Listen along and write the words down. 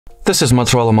This is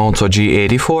Motorola Moto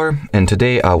G84, and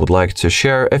today I would like to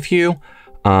share a few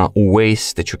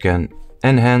ways that you can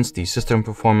enhance the system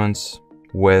performance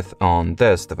with on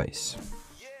this device.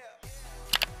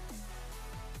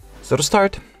 So to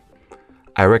start,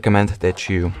 I recommend that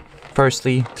you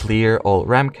firstly clear all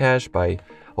RAM cache by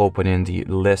opening the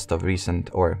list of recent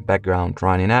or background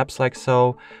running apps like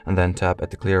so, and then tap at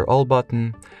the clear all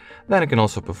button. Then you can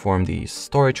also perform the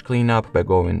storage cleanup by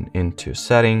going into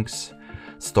settings,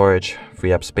 storage,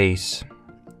 free up space.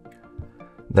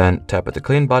 Then tap at the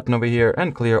clean button over here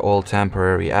and clear all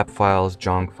temporary app files,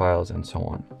 junk files, and so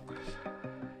on.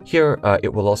 Here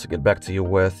it will also get back to you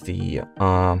with the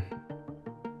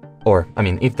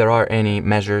if there are any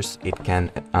measures it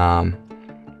can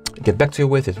get back to you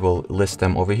with, it will list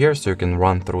them over here so you can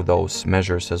run through those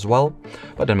measures as well.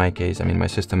 But in my case, my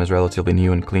system is relatively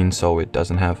new and clean, so it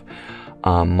doesn't have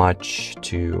much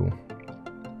to,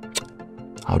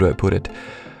 how do I put it?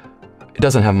 It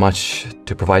doesn't have much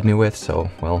to provide me with, so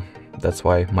well, that's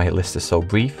why my list is so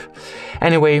brief.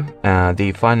 Anyway,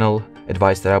 the final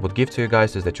advice that I would give to you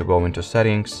guys is that you go into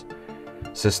settings,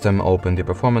 system, open the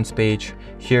performance page.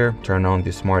 Here, turn on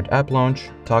the smart app launch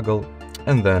toggle,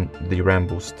 and then the RAM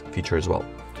boost feature as well.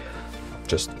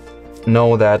 Just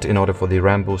know that in order for the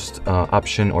RAM boost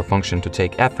option or function to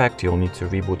take effect, you'll need to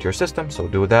reboot your system, so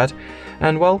do that.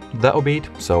 And well, that'll be it.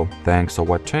 So thanks for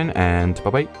watching, and bye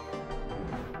bye.